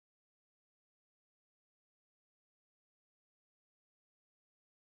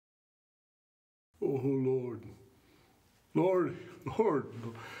Oh, Lord. Lord, Lord,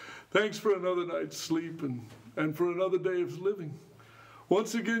 thanks for another night's sleep and for another day of living.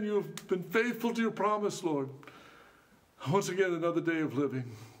 Once again, you have been faithful to your promise, Lord. Once again, another day of living.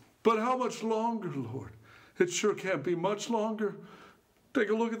 But how much longer, Lord? It sure can't be much longer. Take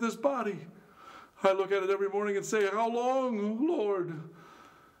a look at this body. I look at it every morning and say, how long, Lord?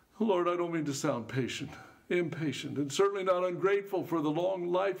 Lord, I don't mean to sound impatient, and certainly not ungrateful for the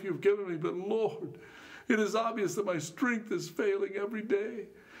long life you've given me, but Lord, it is obvious that my strength is failing every day.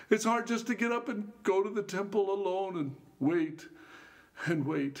 It's hard just to get up and go to the temple alone and wait and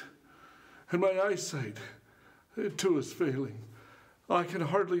wait. And my eyesight, it too is failing. I can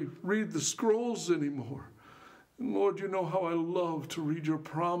hardly read the scrolls anymore. And Lord, you know how I love to read your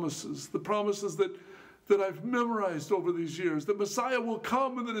promises, the promises that I've memorized over these years, that Messiah will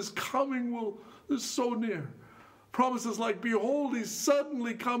come and that his coming is so near. Promises like, behold, he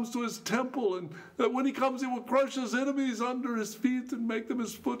suddenly comes to his temple, and that when he comes, he will crush his enemies under his feet and make them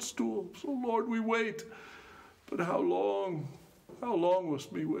his footstool. So, Lord, we wait. But how long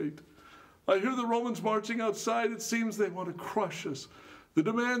must we wait? I hear the Romans marching outside. It seems they want to crush us. The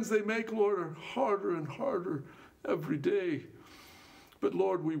demands they make, Lord, are harder and harder every day. But,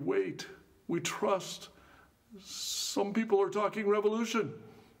 Lord, we wait. We trust. Some people are talking revolution.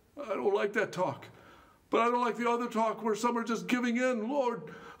 I don't like that talk. But I don't like the other talk where some are just giving in. Lord,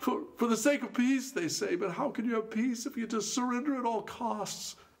 for the sake of peace, they say. But how can you have peace if you just surrender at all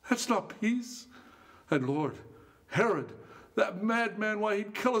costs? That's not peace. And Lord, Herod, that madman, why,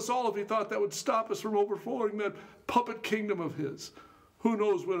 he'd kill us all if he thought that would stop us from overflowing that puppet kingdom of his. Who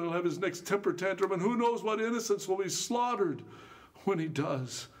knows when he'll have his next temper tantrum, and who knows what innocents will be slaughtered when he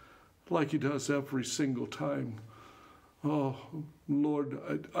does, like he does every single time. Oh, Lord,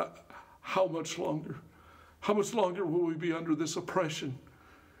 how much longer? How much longer will we be under this oppression?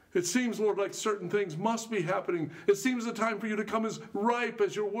 It seems, Lord, like certain things must be happening. It seems the time for you to come as ripe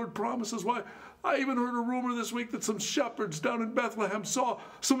as your word promises. Why, I even heard a rumor this week that some shepherds down in Bethlehem saw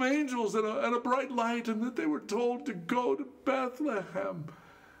some angels and a bright light, and that they were told to go to Bethlehem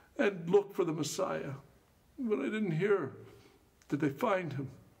and look for the Messiah. But I didn't hear. Did they find him?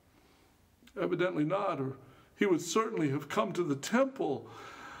 Evidently not, or he would certainly have come to the temple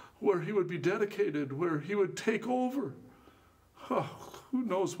where he would be dedicated, where he would take over. Oh, who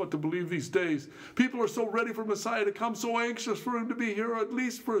knows what to believe these days? People are so ready for Messiah to come, so anxious for him to be here, or at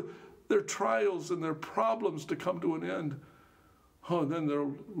least for their trials and their problems to come to an end. Oh, and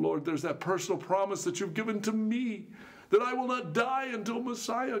then, Lord, there's that personal promise that you've given to me, that I will not die until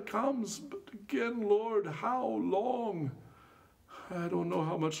Messiah comes. But again, Lord, how long? I don't know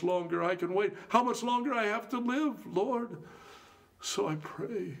how much longer I can wait, how much longer I have to live, Lord. So I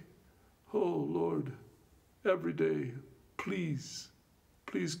pray, oh, Lord, every day, please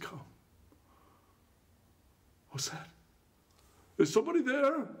come. What's that? Is somebody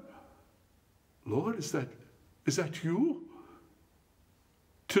there? Lord, is that you?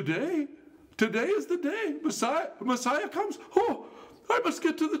 Today? Today is the day. Messiah comes. Oh, I must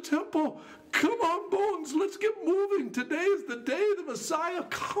get to the temple. Come on, bones, let's get moving. Today is the day the Messiah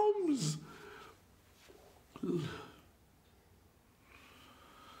comes.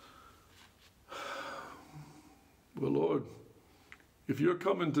 Well, Lord, if you're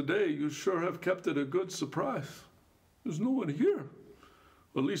coming today, you sure have kept it a good surprise. There's no one here.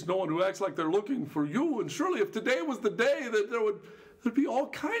 At least no one who acts like they're looking for you. And surely if today was the day, that there'd be all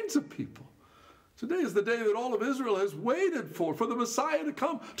kinds of people. Today is the day that all of Israel has waited for the Messiah to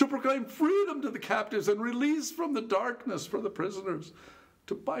come, to proclaim freedom to the captives and release from the darkness for the prisoners,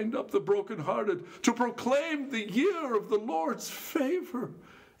 to bind up the brokenhearted, to proclaim the year of the Lord's favor.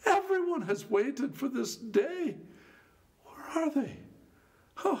 Everyone has waited for this day. Where are they?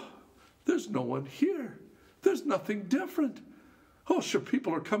 Oh, there's no one here. There's nothing different. Oh, sure,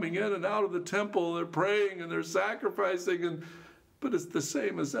 people are coming in and out of the temple. They're praying and they're sacrificing, but it's the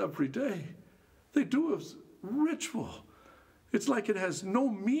same as every day. They do a ritual. It's like it has no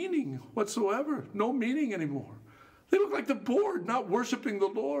meaning whatsoever, no meaning anymore. They look like the bored, not worshiping the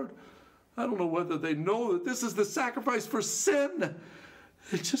Lord. I don't know whether they know that this is the sacrifice for sin.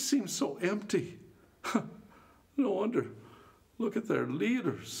 It just seems so empty. No wonder. Look at their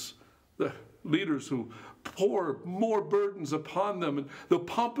leaders, the leaders who pour more burdens upon them, and the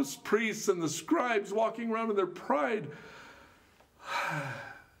pompous priests and the scribes walking around in their pride.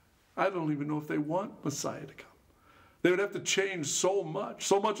 I don't even know if they want Messiah to come. They would have to change so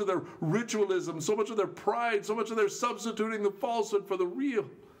much of their ritualism, so much of their pride, so much of their substituting the falsehood for the real.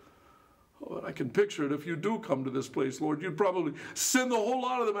 Oh, I can picture it. If you do come to this place, Lord, you'd probably send the whole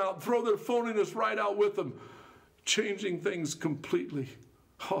lot of them out, throw their phoniness right out with them, changing things completely.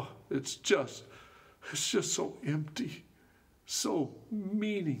 Oh, it's just It's just so empty, so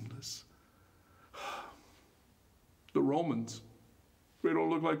meaningless. The Romans, they don't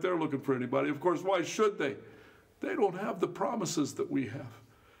look like they're looking for anybody. Of course, why should they? They don't have the promises that we have.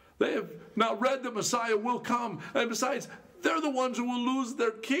 They have not read that Messiah will come. And besides, they're the ones who will lose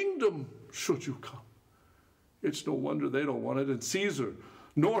their kingdom should you come. It's no wonder they don't want it. And Caesar,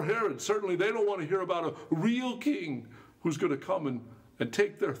 nor Herod, certainly they don't want to hear about a real king who's going to come and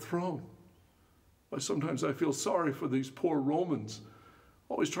take their throne. Why, sometimes I feel sorry for these poor Romans,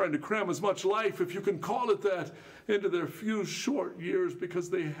 always trying to cram as much life, if you can call it that, into their few short years because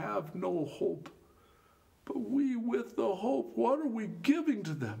they have no hope. But we, with the hope, what are we giving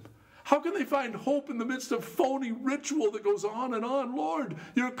to them? How can they find hope in the midst of phony ritual that goes on and on? Lord,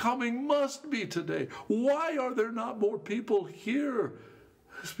 your coming must be today. Why are there not more people here?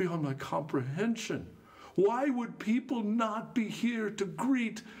 It's beyond my comprehension. Why would people not be here to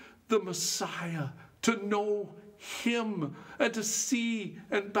greet the Messiah, to know him, and to see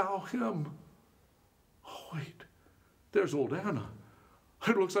and bow him? Oh, wait, there's old Anna.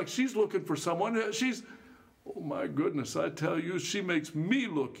 It looks like she's looking for someone. Oh my goodness, I tell you, she makes me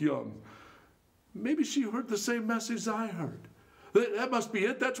look young. Maybe she heard the same message I heard. That must be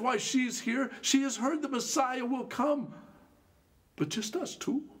it. That's why she's here. She has heard the Messiah will come. But just us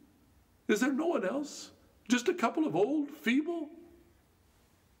two? Is there no one else? Just a couple of old, feeble?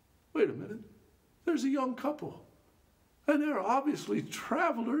 Wait a minute. There's a young couple. And they're obviously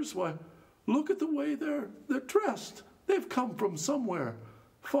travelers. Why, look at the way they're dressed. They've come from somewhere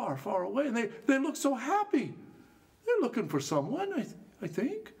far, far away, and they look so happy. They're looking for someone, I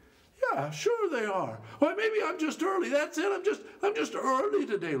think. Yeah, sure they are. Why, maybe I'm just early. That's it. I'm just early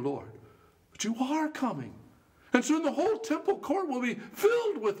today, Lord. But you are coming. And soon the whole temple court will be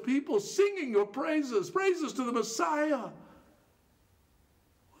filled with people singing your praises to the Messiah.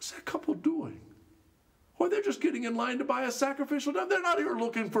 What's that couple doing? Or they're just getting in line to buy a sacrificial dove. They're not here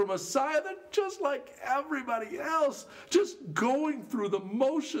looking for Messiah. They're just like everybody else, just going through the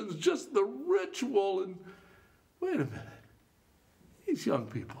motions, just the ritual. And wait a minute. These young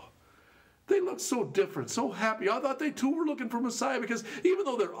people, they look so different, so happy. I thought they too were looking for Messiah because even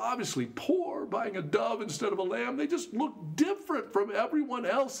though they're obviously poor, buying a dove instead of a lamb, they just look different from everyone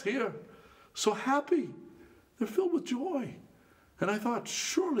else here. So happy. They're filled with joy. And I thought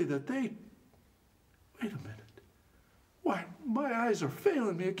surely that they... Wait a minute. Why, my eyes are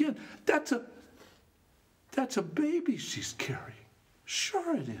failing me again. That's a baby she's carrying.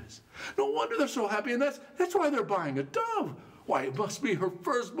 Sure it is. No wonder they're so happy, and that's why they're buying a dove. Why, it must be her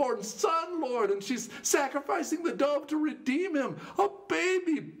firstborn son, Lord, and she's sacrificing the dove to redeem him. A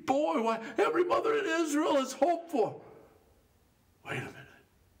baby boy. Why, every mother in Israel has hoped for. Wait a minute.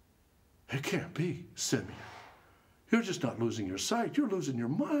 It can't be, Simeon. You're just not losing your sight. You're losing your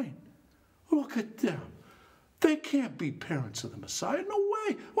mind. Look at them. They can't be parents of the Messiah. No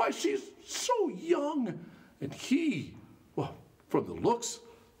way. Why, she's so young. And he, well, from the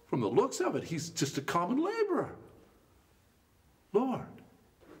looks of it, he's just a common laborer. Lord,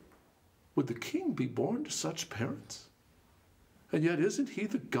 would the king be born to such parents? And yet isn't he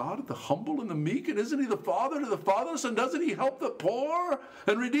the God of the humble and the meek? And isn't he the father to the fatherless? And doesn't he help the poor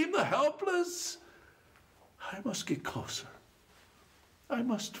and redeem the helpless? I must get closer. I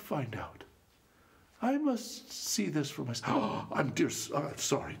must find out. I must see this for myself. Oh, I'm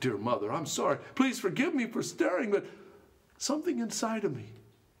sorry, dear mother. I'm sorry. Please forgive me for staring, but something inside of me,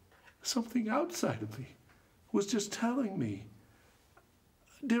 something outside of me was just telling me,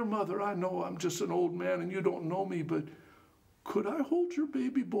 dear mother, I know I'm just an old man and you don't know me, but could I hold your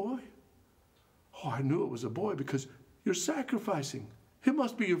baby boy? Oh, I knew it was a boy because you're sacrificing. It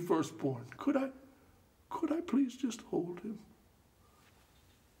must be your firstborn. Could I please just hold him?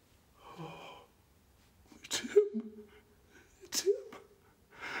 It's him.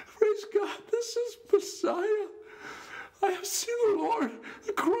 Praise God, this is Messiah. I have seen the Lord,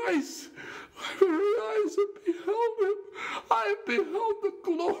 the Christ. My very eyes have beheld him. I have beheld the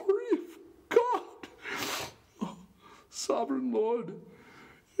glory of God. Oh, sovereign Lord,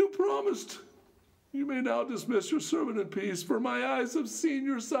 you promised. You may now dismiss your servant in peace, for my eyes have seen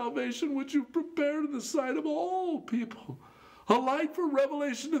your salvation, which you've prepared in the sight of all people. A light for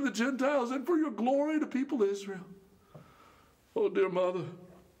revelation to the Gentiles and for your glory to people of Israel. Oh, dear mother,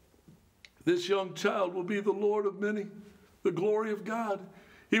 this young child will be the Lord of many, the glory of God.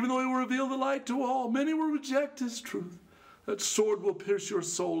 Even though he will reveal the light to all, many will reject his truth. That sword will pierce your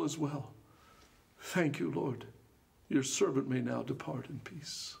soul as well. Thank you, Lord. Your servant may now depart in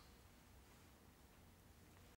peace.